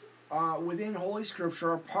writings within Holy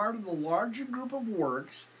Scripture are part of the larger group of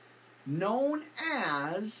works known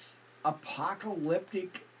as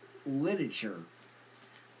apocalyptic literature.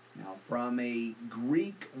 Now, from a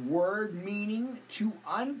Greek word meaning to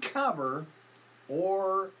uncover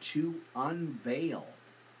or to unveil.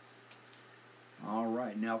 All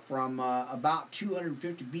right, now from about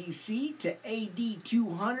 250 BC to AD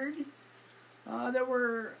 200, there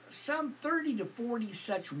were some 30 to 40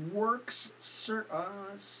 such works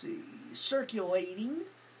circulating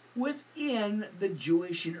within the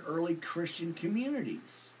Jewish and early Christian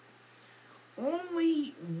communities.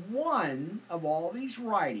 Only one of all these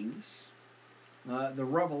writings, the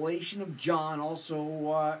Revelation of John,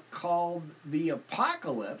 also called the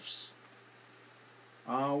Apocalypse,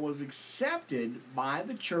 was accepted by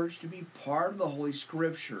the church to be part of the Holy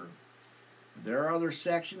Scripture. There are other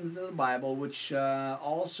sections of the Bible which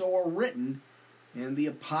also are written in the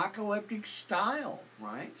apocalyptic style,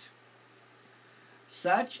 right?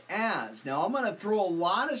 Such as, now I'm going to throw a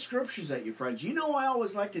lot of scriptures at you, friends. You know I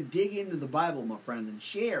always like to dig into the Bible, my friends, and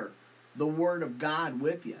share the Word of God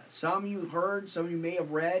with you. Some you heard, some you may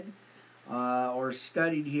have read or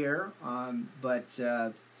studied here, but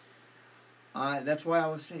that's why I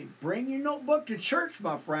was saying, bring your notebook to church,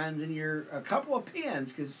 my friends, and a couple of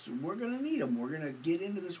pens, because we're going to need them. We're going to get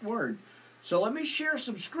into this Word. So let me share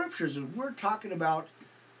some scriptures as we're talking about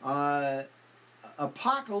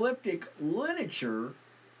apocalyptic literature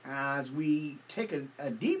as we take a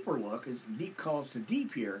deeper look, as deep calls to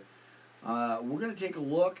deep here. We're going to take a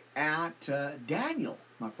look at Daniel,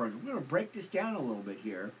 my friends. We're going to break this down a little bit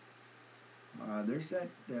here. There's that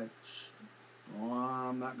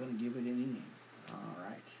I'm not going to give it any name. All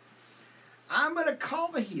right. I'm going to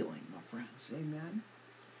call the healing, my friends. Amen.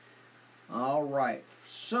 All right.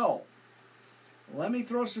 So, let me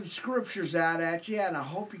throw some scriptures out at you, and I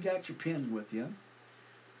hope you got your pens with you.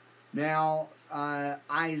 Now,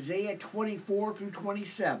 Isaiah 24 through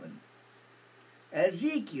 27.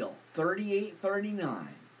 Ezekiel 38-39.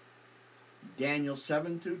 Daniel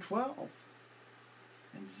 7 through 12.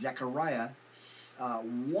 And Zechariah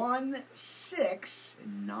 1:6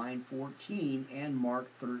 and 9:14 and Mark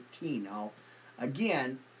 13. Now,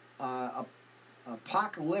 again,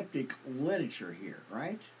 apocalyptic literature here,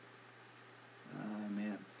 right?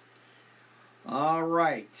 Man. All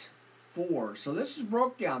right. 4. So this is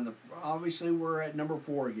broke down. Obviously, we're at number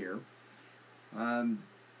 4 here.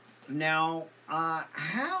 Now,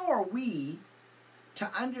 how are we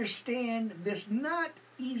to understand this not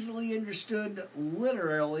easily understood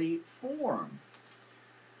literally form?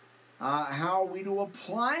 How are we to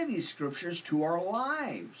apply these scriptures to our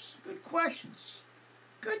lives? Good questions.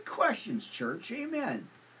 Good questions, church. Amen.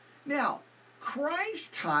 Now,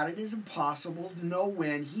 Christ taught it is impossible to know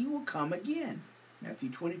when he will come again.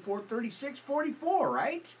 Matthew 24:36-44,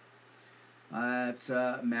 right? It's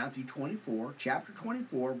Matthew 24, chapter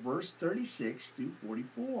 24, verse 36 through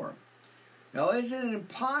 44. Now, is it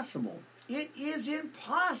impossible? It is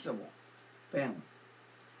impossible, family,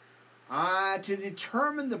 to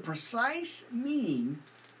determine the precise meaning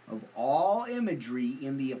of all imagery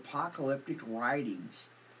in the apocalyptic writings.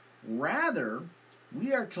 Rather,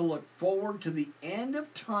 we are to look forward to the end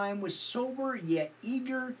of time with sober yet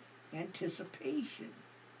eager anticipation.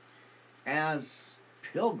 As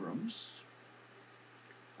pilgrims,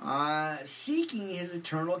 seeking his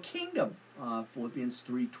eternal kingdom. Philippians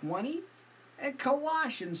 3:20 and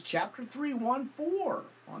Colossians chapter 3:1-4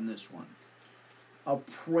 on this one. A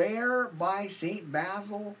prayer by St.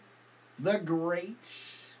 Basil the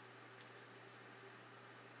Great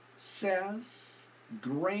says,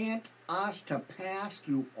 grant us to pass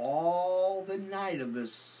through all the night of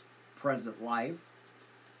this present life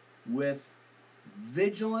with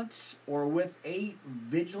vigilance, or with a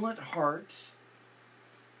vigilant heart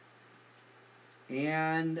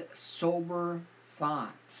and sober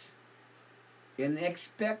thought, in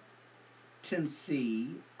expectancy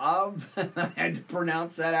of, I had to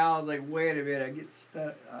pronounce that out. I was like, wait a minute, I get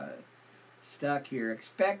stuck here.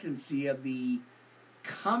 Expectancy of the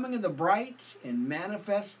coming of the bright and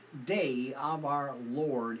manifest day of our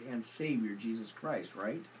Lord and Savior, Jesus Christ,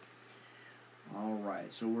 right? All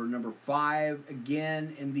right, so we're number 5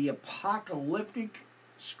 again in the apocalyptic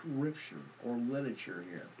scripture or literature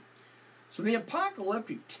here. So the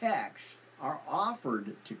apocalyptic texts are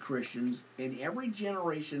offered to Christians in every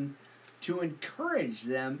generation to encourage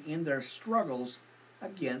them in their struggles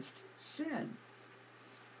against sin.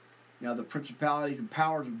 Now, the principalities and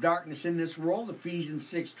powers of darkness in this world, Ephesians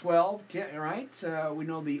 6:12, right? We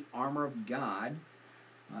know the armor of God,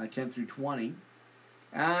 10 through 20,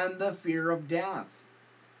 and the fear of death.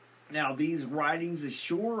 Now, these writings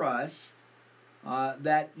assure us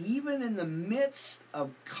that even in the midst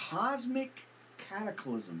of cosmic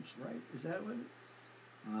cataclysms, right? Is that what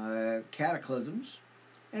cataclysms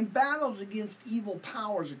and battles against evil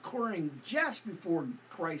powers occurring just before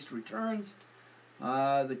Christ returns,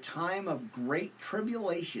 the time of great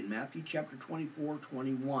tribulation, Matthew chapter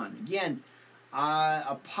 24:21. Again,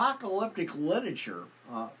 apocalyptic literature,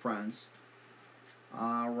 friends.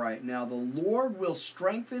 All right, now the Lord will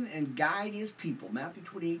strengthen and guide his people, Matthew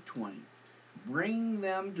 28:20. Bring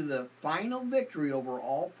them to the final victory over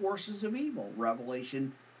all forces of evil,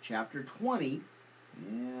 Revelation chapter 20,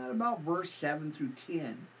 and about verse 7 through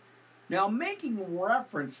 10. Now, making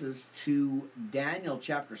references to Daniel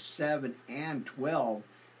chapter 7 and 12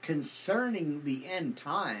 concerning the end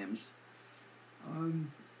times,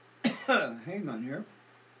 hang on here.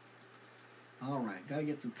 All right, gotta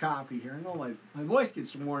get some coffee here. I know my voice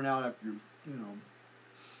gets worn out after,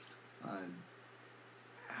 I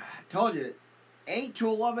told you, 8 to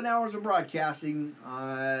 11 hours of broadcasting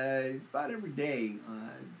about every day,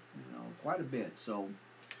 quite a bit. So,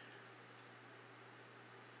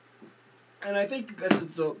 and I think because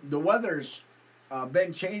the weather's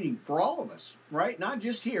been changing for all of us, right? Not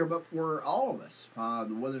just here, but for all of us.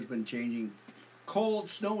 The weather's been changing: cold,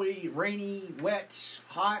 snowy, rainy, wet,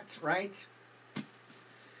 hot, right?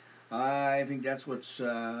 I think that's what's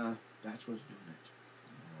doing it. All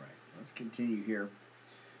right, let's continue here.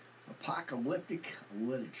 Apocalyptic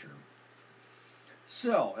literature.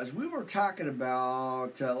 So, as we were talking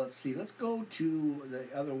about, let's go to the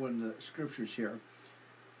other one, the scriptures here.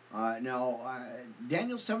 Daniel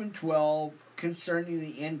 7:12, concerning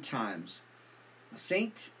the end times.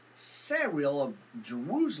 Saint Cyril of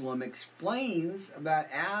Jerusalem explains that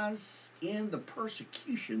as in the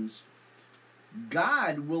persecutions,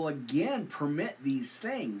 God will again permit these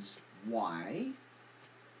things. Why?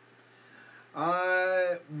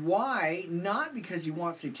 Why? Not because he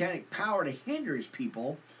wants satanic power to hinder his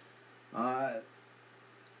people, but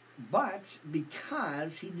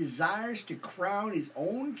because he desires to crown his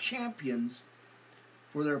own champions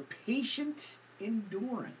for their patient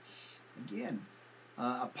endurance. Again,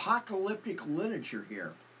 apocalyptic literature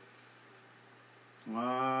here.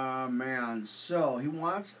 Man. So he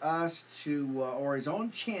wants us to, or his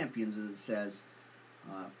own champions, as it says,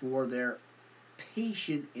 for their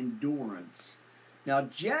patient endurance. Now,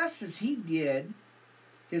 just as he did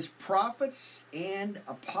his prophets and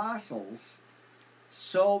apostles,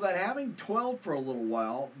 so that having 12 for a little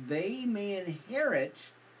while, they may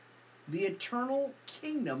inherit the eternal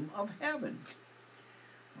kingdom of heaven.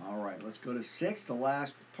 All right, let's go to 6, the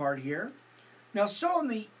last part here. Now, so in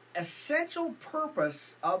the essential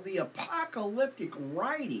purpose of the apocalyptic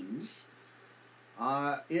writings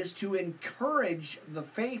is to encourage the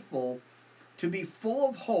faithful to be full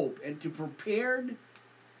of hope and to prepared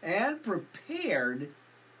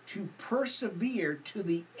to persevere to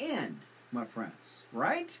the end, my friends,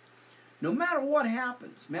 right? No matter what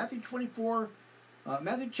happens. Matthew chapter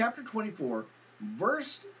 24,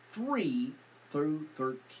 verse 3 through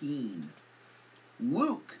 13.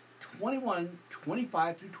 Luke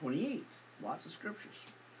 21:25 through 28. Lots of scriptures.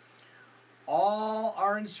 All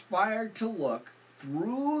are inspired to look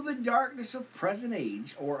through the darkness of the present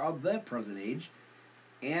age,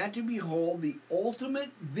 and to behold the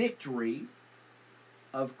ultimate victory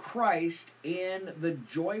of Christ and the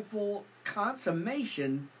joyful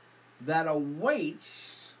consummation that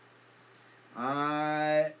awaits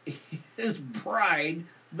his bride,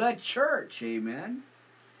 the church. Amen.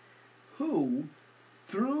 Who,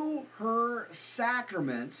 through her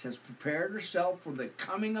sacraments, has prepared herself for the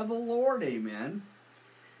coming of the Lord. Amen.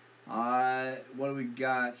 What do we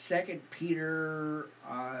got? 2 Peter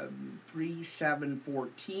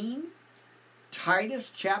 3:7-14.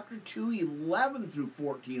 Titus chapter 2:11 through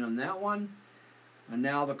 14 on that one. And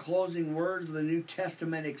now the closing words of the New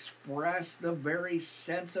Testament express the very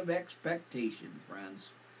sense of expectation,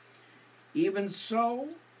 friends. Even so,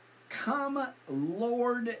 come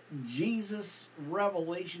Lord Jesus,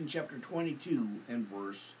 Revelation chapter 22 and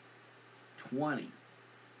verse 20.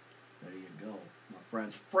 There you go, my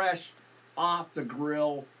friends. Fresh off the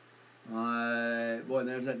grill. Boy,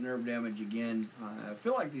 there's that nerve damage again. I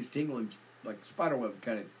feel like these tingling, like spiderweb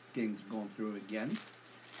kind of things going through it again.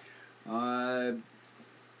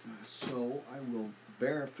 So I will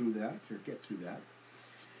bear through that, or get through that.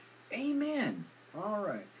 Amen. All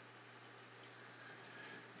right.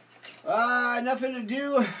 Nothing to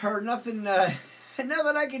do, or nothing I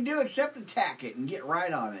can do except attack it and get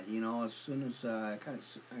right on it. You know, as soon as I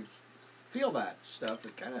feel that stuff,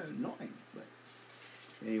 it's kind of annoying. But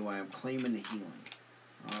anyway, I'm claiming the healing.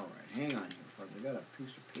 All right, hang on here, folks. I got a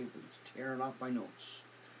piece of paper that's tearing off my notes.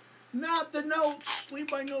 Not the notes.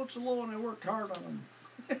 Leave my notes alone. I worked hard on them.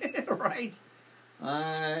 Right?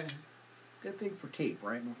 Good thing for tape,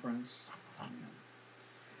 right, my friends?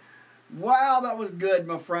 Wow, that was good,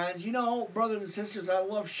 my friends. You know, brothers and sisters, I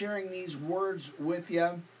love sharing these words with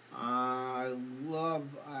you. I love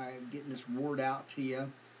getting this word out to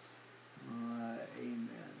you. Amen.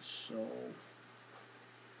 So,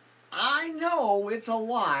 I know it's a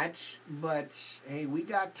lot, but hey, we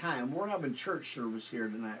got time. We're having church service here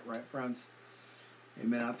tonight, right, friends?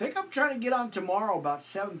 Amen. I think I'm trying to get on tomorrow about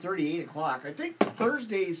 7:30, 8 o'clock. I think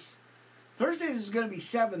Thursdays is going to be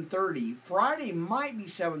 7:30. Friday might be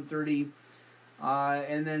 7:30.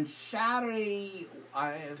 And then Saturday,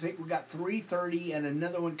 I think we got 3:30 and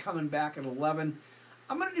another one coming back at 11.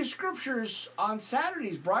 I'm going to do scriptures on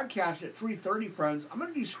Saturday's broadcast at 3:30, friends. I'm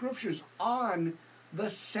going to do scriptures on the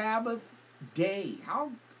Sabbath day.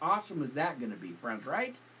 How awesome is that going to be, friends,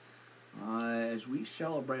 right? As we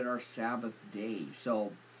celebrate our Sabbath day.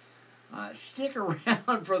 So, stick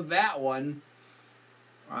around for that one.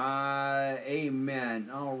 Amen.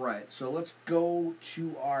 All right, so let's go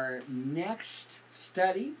to our next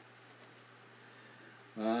study.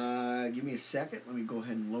 Give me a second. Let me go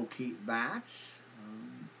ahead and locate that.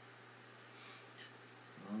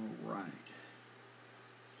 All right.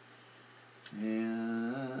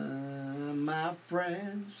 And my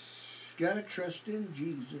friends, gotta trust in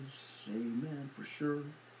Jesus. Amen, for sure.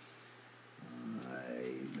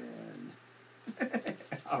 Amen.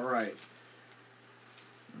 All right.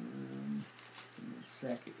 Give me a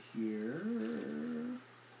second here.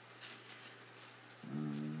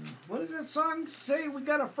 What does that song say? We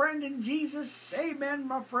got a friend in Jesus. Amen,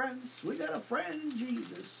 my friends. We got a friend in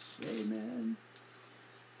Jesus. Amen.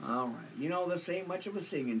 All right. You know, this ain't much of a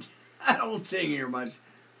singing. I don't sing here much.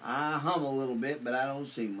 I hum a little bit, but I don't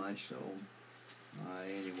sing much. So,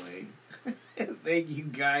 anyway, thank you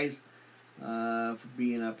guys for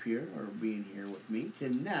being up here or being here with me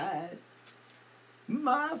tonight.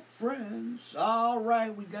 My friends. All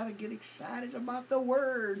right, we got to get excited about the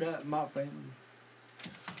word, my family.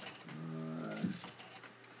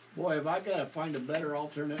 Boy, if I got to find a better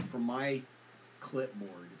alternate for my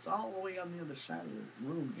clipboard. It's all the way on the other side of the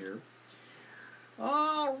room here.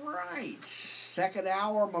 All right. Second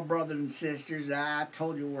hour, my brothers and sisters. I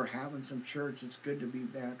told you we're having some church. It's good to be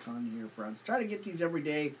back on here, friends. Try to get these every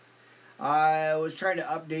day. I was trying to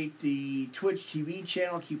update the Twitch TV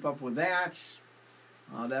channel, keep up with that.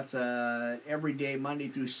 That's a everyday Monday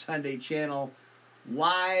through Sunday channel,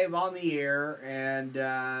 live on the air,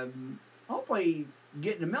 and hopefully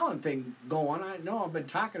getting the Melon thing going. I know I've been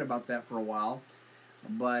talking about that for a while,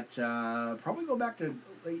 but probably go back to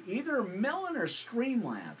either Melon or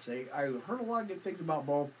Streamlabs. I heard a lot of good things about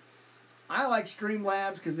both. I like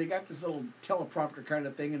Streamlabs because they got this little teleprompter kind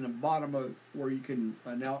of thing in the bottom of where you can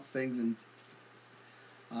announce things and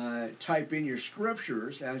type in your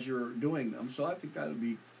scriptures as you're doing them. So I think that would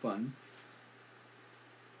be fun.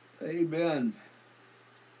 Amen.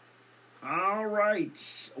 All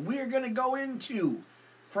right. We're going to go into,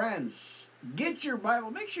 friends, get your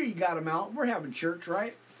Bible. Make sure you got them out. We're having church,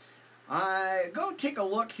 right? Go take a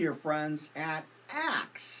look here, friends, at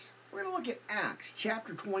Acts. We're going to look at Acts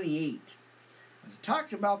chapter 28. It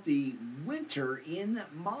talks about the winter in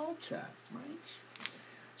Malta, right?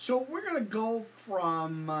 So we're going to go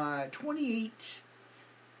from 28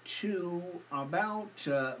 to about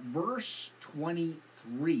verse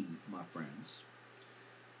 23, my friends.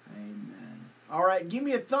 Amen. All right, give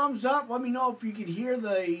me a thumbs up. Let me know if you can hear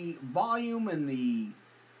the volume and the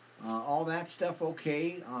all that stuff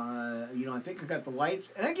okay. I think I got the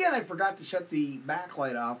lights. And again, I forgot to shut the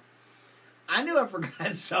backlight off. I knew I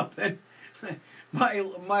forgot something.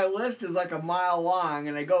 My list is like a mile long,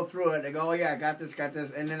 and I go through it. I go, oh yeah, I got this,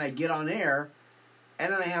 and then I get on air,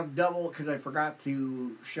 And then I have double because I forgot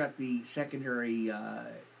to shut the secondary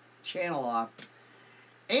channel off.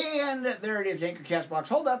 And there it is, Anchor Castbox.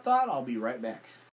 Hold that thought. I'll be right back.